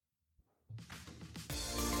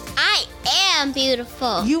am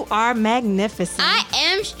beautiful. You are magnificent. I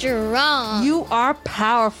am strong. You are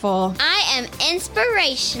powerful. I am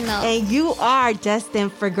inspirational. And you are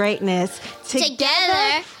destined for greatness.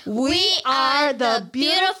 Together, we are the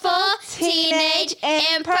Beautiful Teenage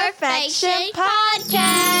Imperfection Podcast.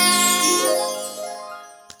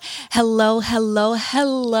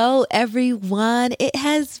 Hello, everyone. It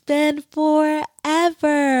has been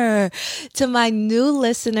forever. To my new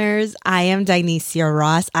listeners, I am Dionysia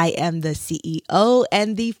Ross. I am the CEO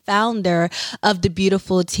and the founder of the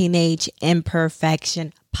Beautiful Teenage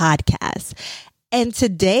Imperfection Podcast. And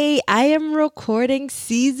today I am recording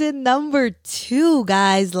season number 2,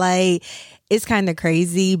 guys. Like, it's kind of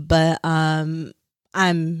crazy, but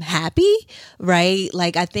I'm happy, right?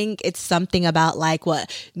 Like, I think it's something about like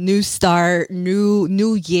new start,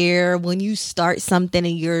 new year. When you start something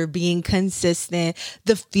and you're being consistent,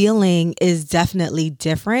 the feeling is definitely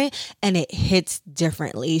different and it hits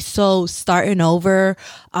differently. So starting over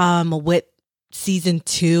with season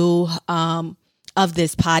 2 of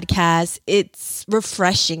this podcast, it's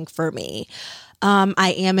refreshing for me.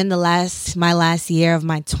 I am in my last year of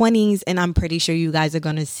my 20s, and I'm pretty sure you guys are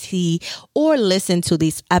going to see or listen to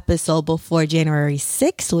this episode before January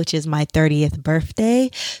 6th, which is my 30th birthday.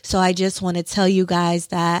 So I just want to tell you guys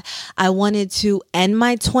that I wanted to end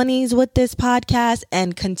my 20s with this podcast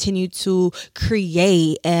and continue to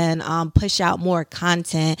create and push out more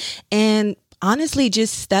content and honestly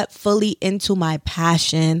just step fully into my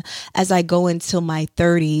passion as I go into my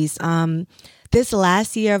 30s. This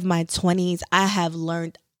last year of my 20s, I have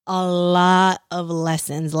learned a lot of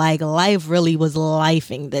lessons. Like, life really was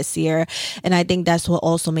lifing this year. And I think that's what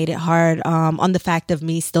also made it hard on the fact of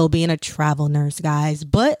me still being a travel nurse, guys.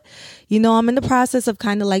 But, I'm in the process of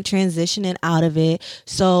kind of like transitioning out of it.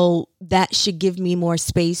 So that should give me more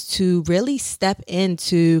space to really step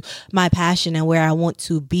into my passion and where I want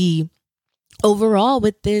to be overall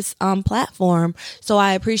with this platform. So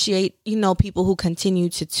I appreciate, people who continue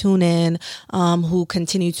to tune in, who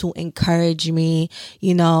continue to encourage me.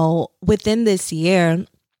 Within this year,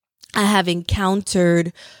 I have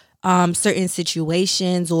encountered certain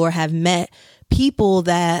situations or have met people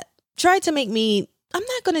that tried to make me, I'm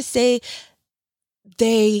not going to say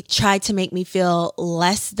they tried to make me feel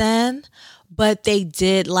less than, but they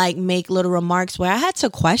did like make little remarks where I had to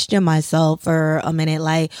question myself for a minute.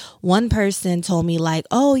 Like, one person told me like,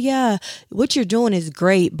 oh yeah, what you're doing is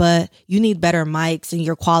great, but you need better mics and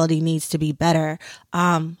your quality needs to be better.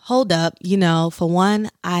 Hold up. For one,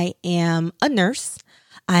 I am a nurse.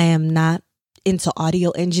 I am not into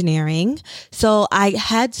audio engineering. So I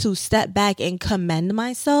had to step back and commend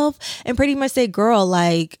myself and pretty much say, girl,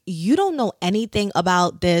 like, you don't know anything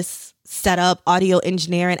about this setup, audio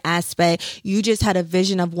engineering aspect. You just had a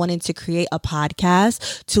vision of wanting to create a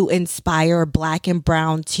podcast to inspire Black and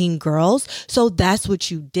brown teen girls. So that's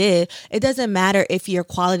what you did. It doesn't matter if your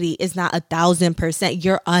quality is not 1,000%.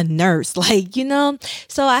 You're a nurse,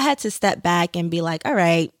 So I had to step back and be like, all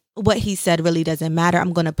right, what he said really doesn't matter.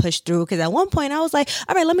 I'm going to push through. Because at one point I was like,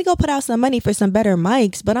 all right, let me go put out some money for some better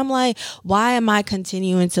mics. But I'm like, why am I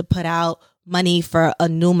continuing to put out money for a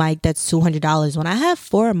new mic that's $200 when I have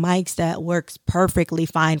 4 mics that works perfectly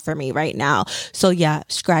fine for me right now? So yeah,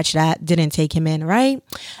 scratch that. Didn't take him in, right?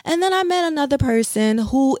 And then I met another person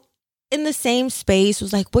who in the same space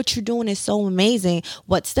was like, what you're doing is so amazing.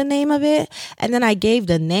 What's the name of it? And then I gave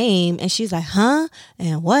the name and she's like, huh?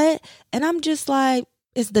 And what? And I'm just like,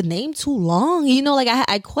 is the name too long?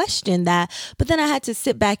 I questioned that, but then I had to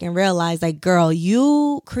sit back and realize, like, girl,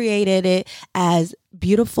 you created it as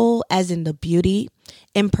beautiful, as in the beauty,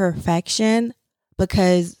 imperfection,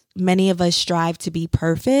 because many of us strive to be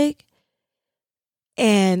perfect,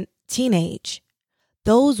 and teenage.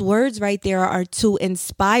 Those words right there are to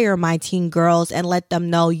inspire my teen girls and let them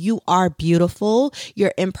know you are beautiful.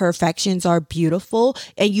 Your imperfections are beautiful.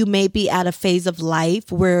 And you may be at a phase of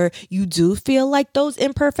life where you do feel like those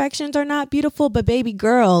imperfections are not beautiful. But baby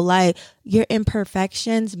girl, like, your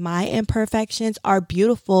imperfections, my imperfections are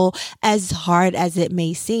beautiful, as hard as it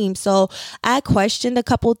may seem. So I questioned a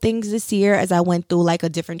couple things this year as I went through like a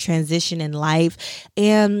different transition in life.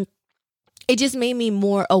 And it just made me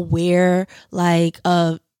more aware, like,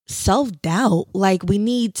 of self-doubt. Like, we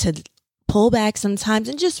need to pull back sometimes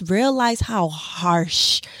and just realize how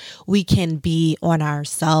harsh we can be on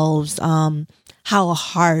ourselves, how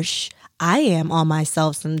harsh I am on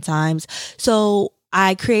myself sometimes. So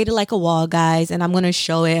I created like a wall, guys, and I'm going to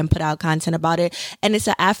show it and put out content about it. And it's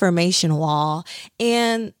an affirmation wall.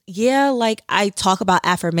 And yeah, like, I talk about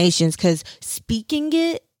affirmations because speaking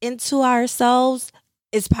it into ourselves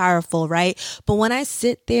is powerful, right? But when I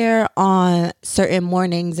sit there on certain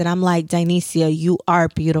mornings and I'm like, Dionysia, you are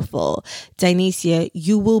beautiful. Dionysia,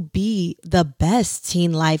 you will be the best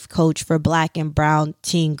teen life coach for Black and brown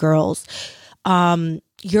teen girls.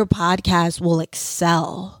 Your podcast will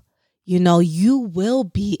excel. You will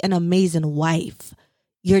be an amazing wife.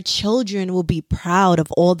 Your children will be proud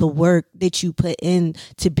of all the work that you put in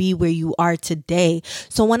to be where you are today.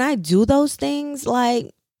 So when I do those things,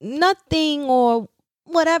 like nothing or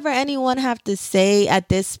whatever anyone have to say at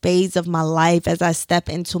this phase of my life as I step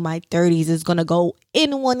into my 30s is going to go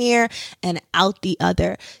in one ear and out the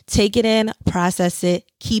other. Take it in, process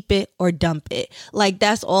it, keep it or dump it. Like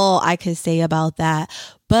that's all I can say about that.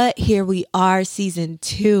 But here we are, season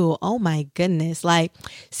 2. Oh my goodness. Like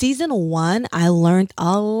season 1, I learned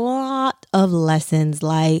a lot of lessons.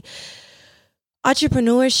 Like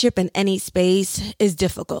entrepreneurship in any space is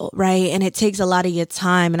difficult, right? And it takes a lot of your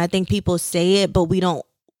time. And I think people say it, but we don't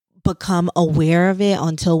become aware of it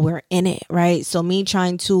until we're in it, right? So me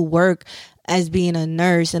trying to work as being a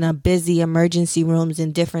nurse in a busy emergency rooms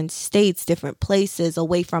in different states, different places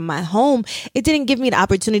away from my home, it didn't give me the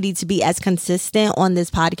opportunity to be as consistent on this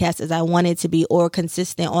podcast as I wanted to be, or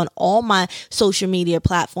consistent on all my social media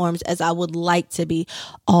platforms as I would like to be.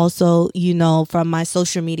 Also, from my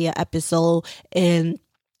social media episode in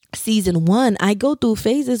season 1, I go through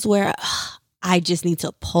phases where I just need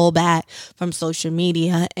to pull back from social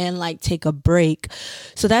media and like take a break.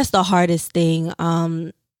 So that's the hardest thing.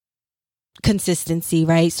 Consistency,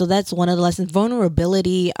 right? So that's one of the lessons.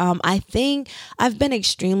 Vulnerability. I think I've been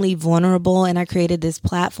extremely vulnerable and I created this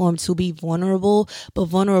platform to be vulnerable, but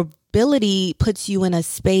vulnerability puts you in a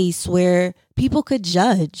space where people could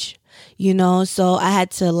judge, so I had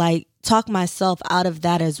to like talk myself out of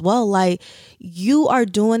that as well. Like you are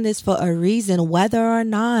doing this for a reason, whether or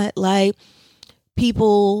not like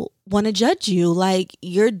people want to judge you. Like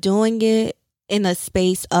you're doing it in a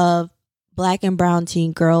space of Black and brown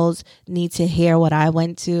teen girls need to hear what I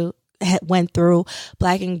went through.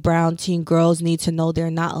 Black and brown teen girls need to know they're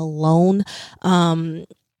not alone.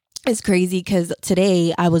 It's crazy because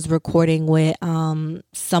today I was recording with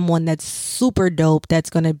someone that's super dope that's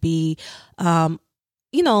going to be on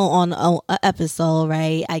an episode,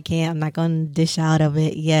 right? I'm not going to dish out of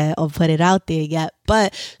it yet or put it out there yet,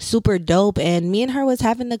 but super dope. And me and her was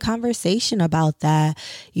having the conversation about that.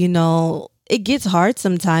 It gets hard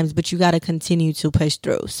sometimes, but you got to continue to push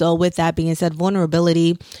through. So with that being said,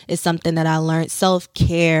 vulnerability is something that I learned.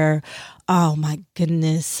 Self-care. Oh my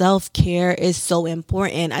goodness. Self-care is so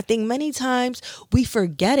important. I think many times we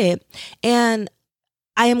forget it. And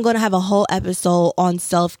I am going to have a whole episode on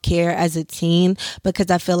self-care as a teen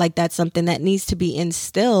because I feel like that's something that needs to be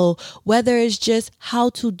instilled, whether it's just how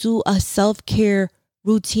to do a self-care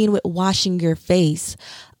routine with washing your face.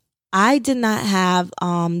 I did not have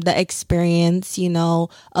the experience,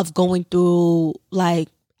 of going through like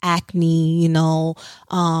acne,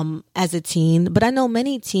 as a teen. But I know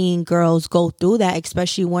many teen girls go through that,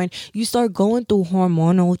 especially when you start going through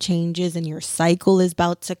hormonal changes and your cycle is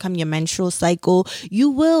about to come, your menstrual cycle. You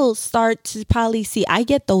will start to probably see, I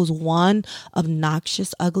get those one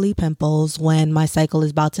obnoxious, ugly pimples when my cycle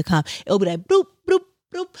is about to come. It'll be like, bloop, bloop,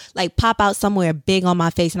 bloop, like pop out somewhere big on my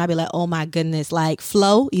face, and I'll be like, oh my goodness, like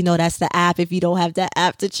Flow, that's the app. If you don't have that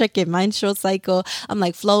app to check your menstrual cycle, I'm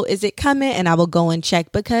like, Flow, is it coming? And I will go and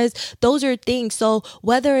check, because those are things. So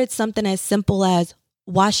whether it's something as simple as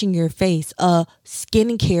washing your face, a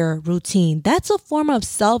skincare routine, that's a form of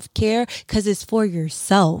self-care because it's for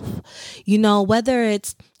yourself. Whether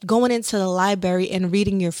it's going into the library and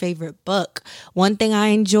reading your favorite book. One thing I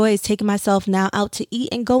enjoy is taking myself now out to eat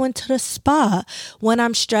and going to the spa. When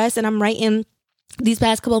I'm stressed and I'm writing, these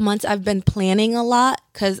past couple of months, I've been planning a lot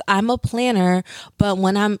because I'm a planner. But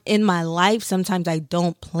when I'm in my life, sometimes I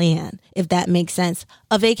don't plan, if that makes sense.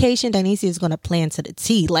 A vacation, Dionysia is going to plan to the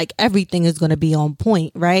T. Like everything is going to be on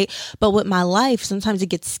point, right? But with my life, sometimes it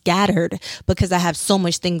gets scattered because I have so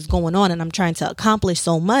much things going on and I'm trying to accomplish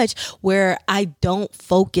so much where I don't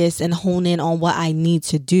focus and hone in on what I need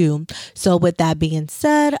to do. So with that being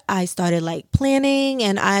said, I started like planning,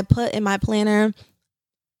 and I put in my planner,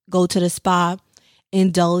 go to the spa,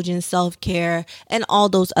 indulge in self-care and all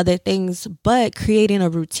those other things, but creating a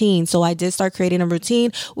routine. So I did start creating a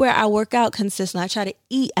routine where I work out consistently. I try to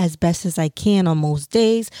eat as best as I can on most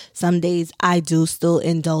days. Some days I do still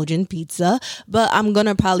indulge in pizza, but I'm going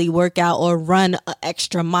to probably work out or run an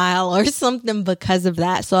extra mile or something because of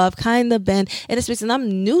that. So I've kind of been in a space, and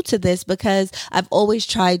I'm new to this because I've always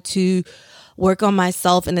tried to work on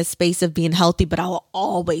myself in a space of being healthy, but I will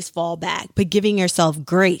always fall back. But giving yourself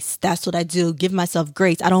grace, that's what I do. Give myself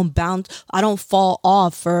grace. I don't fall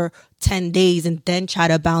off for 10 days and then try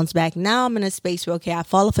to bounce back. Now I'm in a space where, okay, I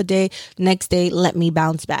fall off a day, next day, let me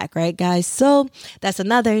bounce back, right, guys? So that's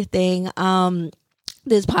another thing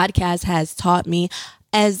this podcast has taught me.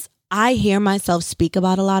 As I hear myself speak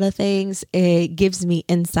about a lot of things, it gives me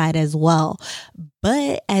insight as well.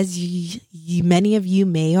 But as many of you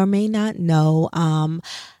may or may not know,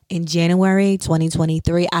 in January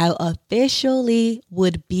 2023, I officially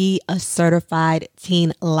would be a certified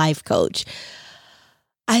teen life coach.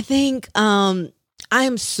 I think I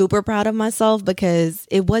am super proud of myself because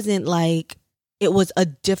it wasn't like it was a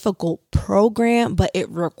difficult program, but it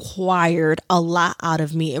required a lot out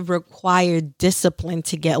of me. It required discipline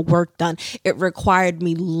to get work done. It required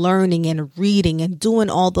me learning and reading and doing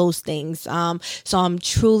all those things. So I'm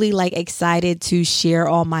truly like excited to share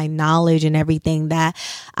all my knowledge and everything that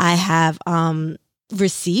I have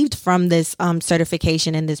received from this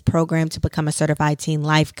certification in this program to become a certified teen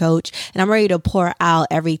life coach. And I'm ready to pour out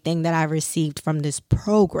everything that I received from this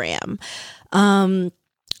program.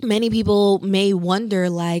 Many people may wonder,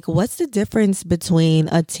 like, what's the difference between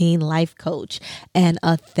a teen life coach and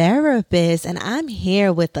a therapist? And I'm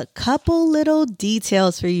here with a couple little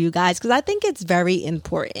details for you guys because I think it's very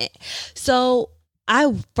important. So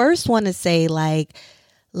I first want to say, like,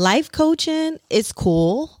 life coaching is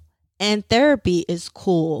cool and therapy is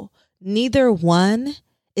cool. Neither one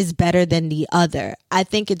is better than the other. I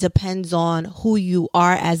think it depends on who you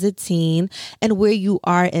are as a teen and where you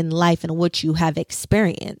are in life and what you have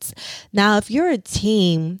experienced. Now, if you're a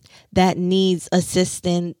teen that needs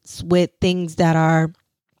assistance with things that are,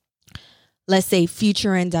 let's say,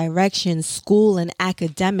 future and direction, school and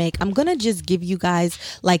academic, I'm going to just give you guys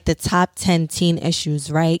like the top 10 teen issues,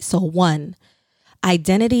 right? So 1,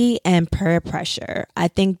 identity and peer pressure. I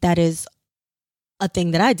think that is a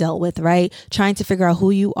thing that I dealt with, right? Trying to figure out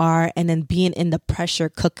who you are and then being in the pressure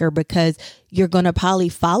cooker because you're going to probably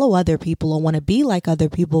follow other people or want to be like other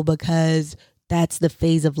people because that's the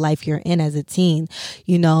phase of life you're in as a teen.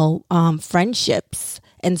 You know, friendships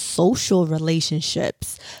and social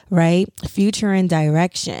relationships, right? Future and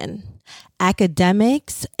direction,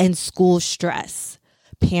 academics and school stress,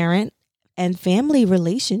 parent and family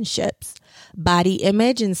relationships, body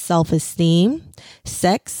image and self-esteem,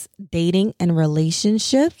 sex, dating and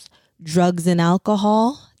relationships, drugs and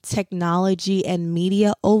alcohol, technology and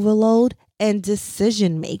media overload, and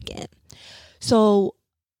decision making. So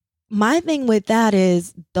my thing with that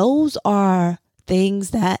is those are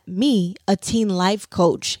things that me, a teen life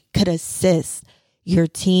coach, could assist your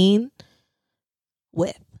teen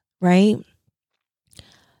with, right?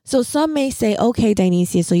 So some may say, okay,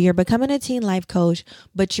 Dionysia, so you're becoming a teen life coach,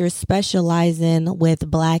 but you're specializing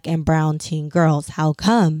with Black and brown teen girls. How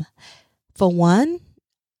come? For one,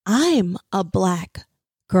 I'm a Black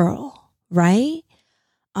girl, right?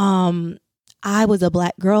 I was a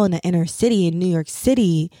Black girl in the inner city in New York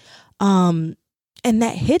City. And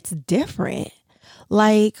that hits different.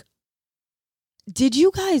 Like, did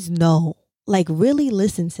you guys know, like, really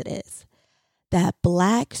listen to this, that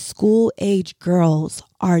Black school age girls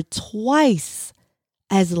are twice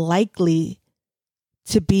as likely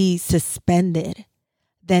to be suspended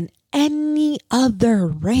than any other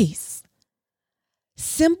race?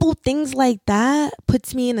 Simple things like that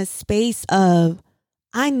puts me in a space of,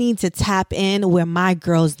 I need to tap in where my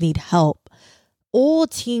girls need help. All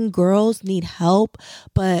teen girls need help,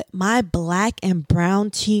 but my Black and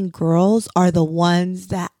brown teen girls are the ones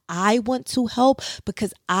that I want to help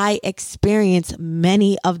because I experience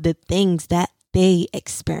many of the things that they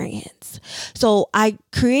experience. So I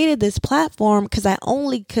created this platform because I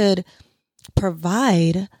only could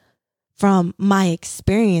provide from my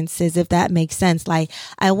experiences, if that makes sense. Like,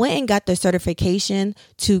 I went and got the certification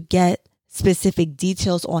to get specific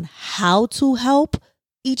details on how to help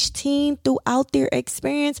each teen throughout their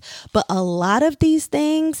experience. But a lot of these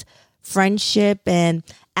things, friendship and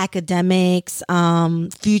academics,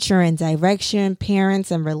 future and direction,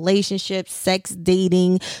 parents and relationships, sex,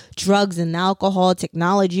 dating, drugs and alcohol,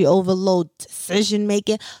 technology overload, decision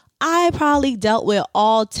making, I probably dealt with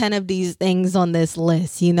all 10 of these things on this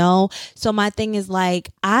list, you know? So my thing is,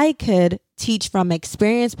 like, I could teach from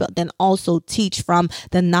experience, but then also teach from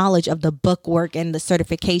the knowledge of the book work and the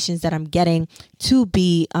certifications that I'm getting to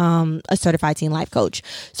be a certified teen life coach.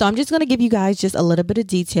 So I'm just going to give you guys just a little bit of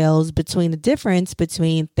details between the difference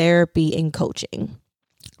between therapy and coaching.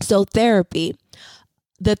 So therapy,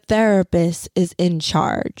 the therapist is in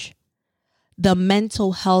charge. The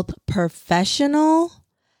mental health professional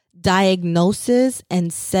diagnoses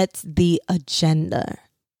and sets the agenda.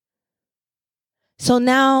 So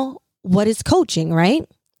now, what is coaching, right?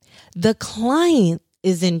 The client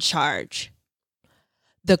is in charge.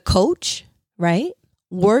 The coach, right,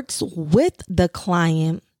 works with the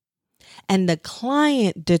client, and the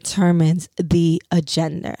client determines the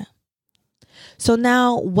agenda. So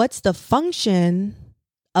now, what's the function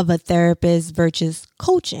of a therapist versus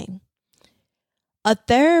coaching? A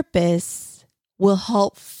therapist will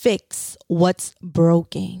help fix what's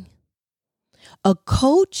broken. A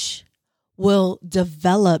coach will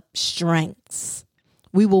develop strengths.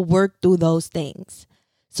 We will work through those things.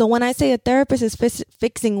 So when I say a therapist is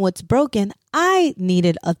fixing what's broken, I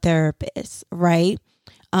needed a therapist, right?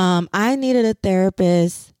 I needed a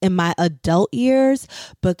therapist in my adult years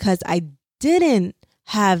because I didn't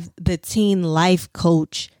have the teen life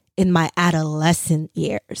coach in my adolescent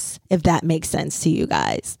years, if that makes sense to you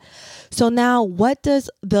guys. So now what does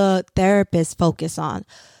the therapist focus on?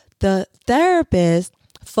 The therapist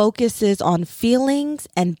focuses on feelings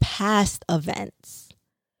and past events.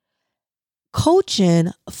 Coaching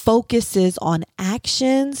focuses on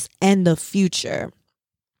actions and the future.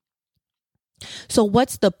 So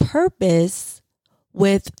what's the purpose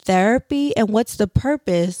with therapy and what's the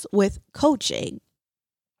purpose with coaching?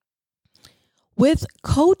 With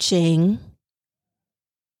coaching,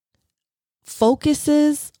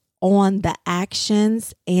 focuses on the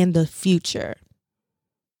actions and the future,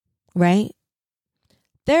 right?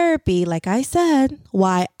 Therapy, like I said,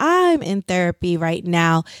 why I'm in therapy right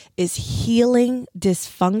now is healing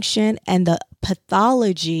dysfunction and the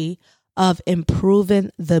pathology of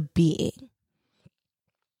improving the being.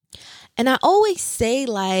 And I always say,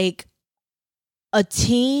 like, a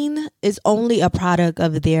teen is only a product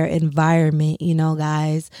of their environment, you know,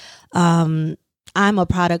 guys. I'm a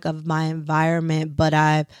product of my environment, but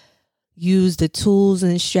I've used the tools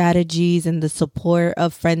and strategies and the support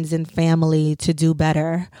of friends and family to do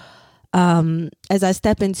better. As I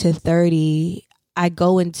step into 30, I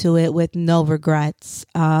go into it with no regrets.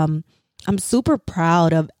 I'm super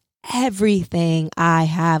proud of everything I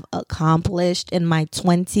have accomplished in my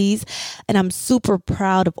 20s. And I'm super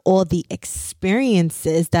proud of all the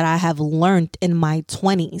experiences that I have learned in my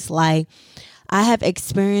 20s. Like, I have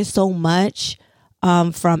experienced so much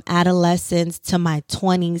from adolescence to my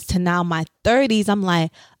 20s to now my 30s. I'm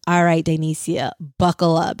like, all right, Danicia,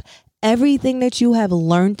 buckle up. Everything that you have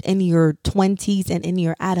learned in your 20s and in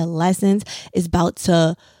your adolescence is about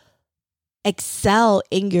to excel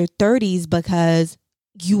in your 30s because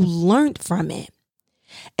you learned from it.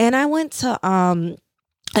 And I went to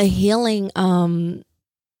a healing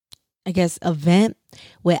event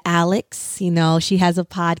with Alex. You know, she has a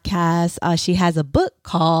podcast. She has a book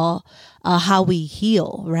called How We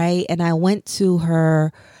Heal, right? And I went to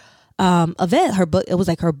her event, her book. It was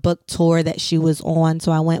like her book tour that she was on.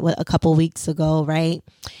 So I went a couple weeks ago, right?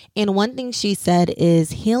 And one thing she said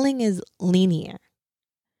is healing is linear,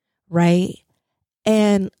 right?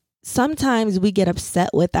 And sometimes we get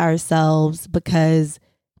upset with ourselves because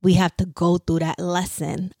we have to go through that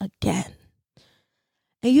lesson again.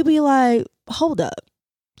 And you be like, hold up.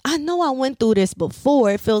 I know I went through this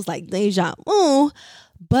before. It feels like deja vu,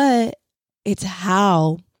 but it's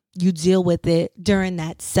how you deal with it during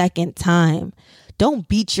that second time. Don't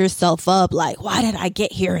beat yourself up like, why did I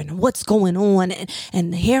get here and what's going on?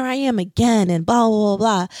 And here I am again and blah, blah, blah,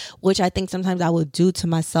 blah, which I think sometimes I would do to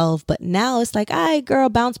myself. But now it's like, all right, girl,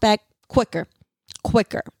 bounce back quicker.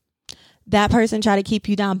 That person tried to keep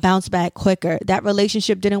you down, bounce back quicker. That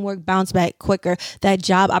relationship didn't work, bounce back quicker. That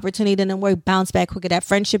job opportunity didn't work, bounce back quicker. That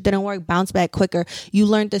friendship didn't work, bounce back quicker. You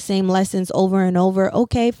learned the same lessons over and over.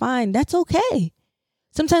 Okay, fine. That's okay.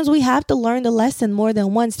 Sometimes we have to learn the lesson more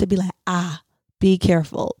than once to be like, be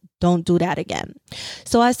careful. Don't do that again.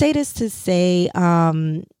 So I say this to say,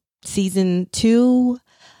 season 2,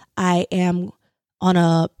 I am on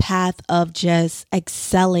a path of just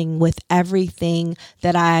excelling with everything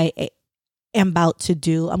that I am about to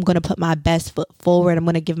do. I'm going to put my best foot forward. I'm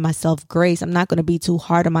going to give myself grace. I'm not going to be too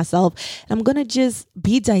hard on myself. And I'm going to just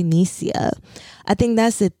be Dionysia. I think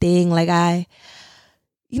that's the thing. Like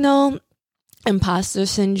imposter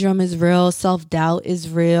syndrome is real. Self-doubt is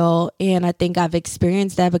real. And I think I've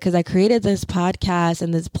experienced that because I created this podcast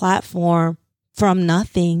and this platform from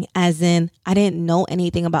nothing, as in I didn't know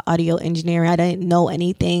anything about audio engineering. I didn't know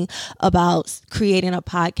anything about creating a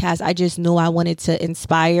podcast. I just knew I wanted to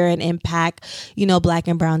inspire and impact, Black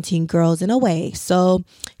and brown teen girls in a way. So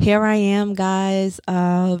here I am, guys.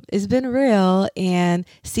 It's been real. And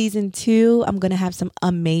season 2, I'm going to have some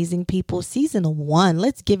amazing people. Season 1,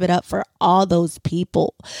 let's give it up for all those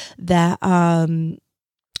people that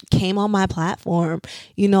came on my platform.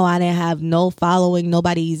 I didn't have no following.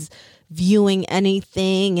 Nobody's viewing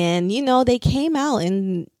anything. And, they came out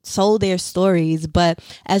and sold their stories. But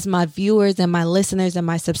as my viewers and my listeners and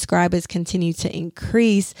my subscribers continue to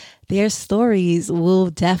increase, their stories will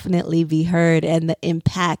definitely be heard and the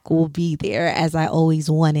impact will be there as I always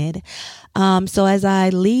wanted. So as I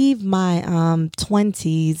leave my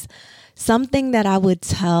 20s, something that I would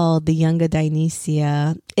tell the younger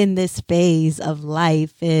Dionysia in this phase of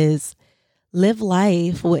life is live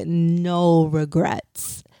life with no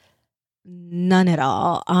regrets. None at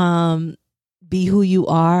all. Be who you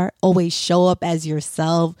are. Always show up as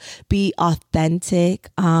yourself. Be authentic.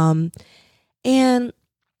 And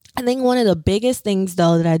I think one of the biggest things,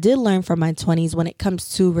 though, that I did learn from my 20s when it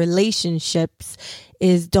comes to relationships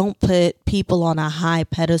is don't put people on a high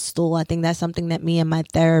pedestal. I think that's something that me and my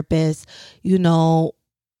therapist,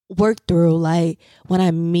 work through. Like when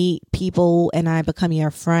I meet people and I become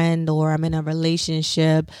your friend, or I'm in a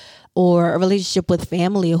relationship or a relationship with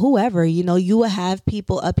family or whoever, you will have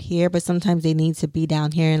people up here, but sometimes they need to be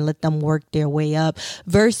down here and let them work their way up,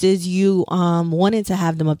 versus you wanting to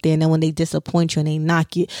have them up there. And then when they disappoint you and they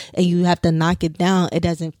knock you and you have to knock it down, it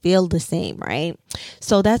doesn't feel the same, right?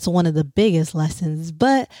 So that's one of the biggest lessons.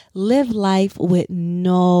 But live life with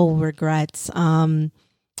no regrets.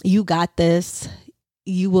 You got this.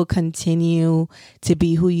 You will continue to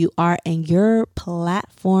be who you are, and your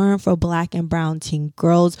platform for Black and brown teen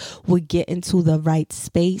girls will get into the right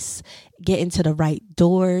space, get into the right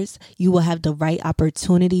doors. You will have the right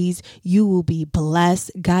opportunities. You will be blessed.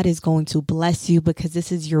 God is going to bless you because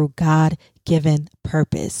this is your God-given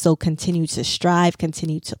purpose. So continue to strive,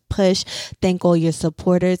 continue to push. Thank all your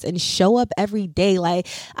supporters and show up every day. Like,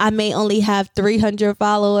 I may only have 300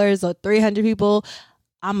 followers or 300 people.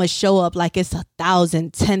 I'm going to show up like it's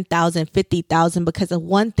 1,000, 10,000, 50,000, because the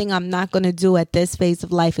one thing I'm not going to do at this phase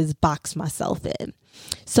of life is box myself in.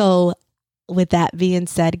 So with that being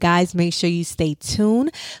said, guys, make sure you stay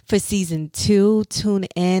tuned for season 2. Tune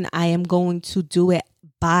in. I am going to do it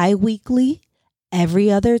bi-weekly,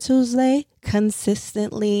 every other Tuesday,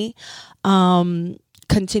 consistently.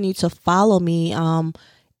 Continue to follow me.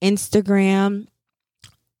 Instagram,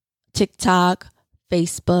 TikTok,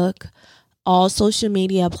 Facebook, all social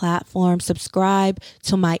media platforms. Subscribe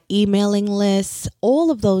to my emailing list, all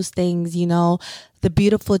of those things.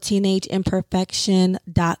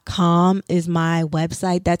 TheBeautifulTeenageImperfection.com is my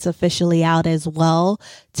website. That's officially out as well.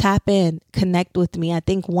 Tap in, connect with me. I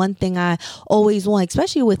think one thing I always want,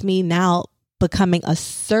 especially with me now becoming a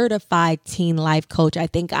certified teen life coach, I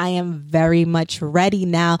think I am very much ready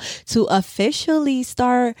now to officially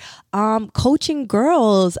start coaching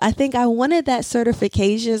girls. I think I wanted that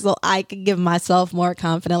certification so I could give myself more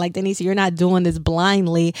confidence. Like, Denise, you're not doing this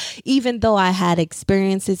blindly. Even though I had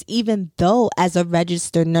experiences, even though as a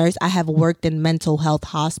registered nurse, I have worked in mental health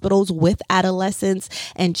hospitals with adolescents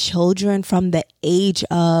and children from the age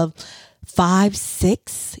of 5,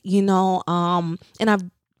 6, and I've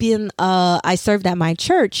I served at my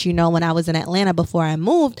church, when I was in Atlanta before I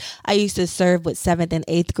moved. I used to serve with 7th and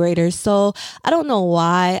 8th graders. So I don't know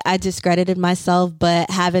why I discredited myself, but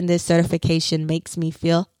having this certification makes me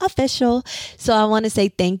feel official. So I want to say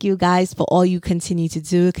thank you guys for all you continue to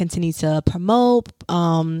do, continue to promote,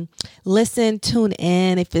 listen, tune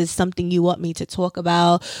in if it's something you want me to talk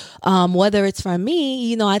about, whether it's from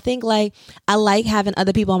me. I think I like having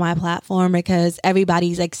other people on my platform because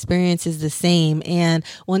everybody's experience is the same. And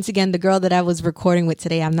once again, the girl that I was recording with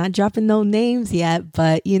today, I'm not dropping no names yet,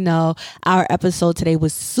 but our episode today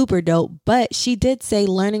was super dope. But she did say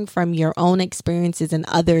learning from your own experiences and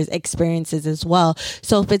others' experiences as well.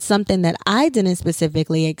 So if it's something that I didn't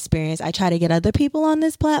specifically experience, I try to get other people on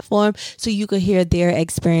this platform so you could hear their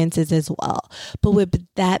experiences as well. But with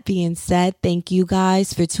that being said, thank you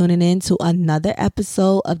guys for tuning in to another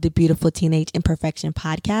episode of the Beautiful Teenage Imperfection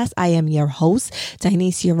podcast. I am your host,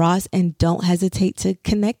 Dionysia Ross, and don't hesitate to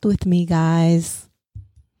connect with me, guys.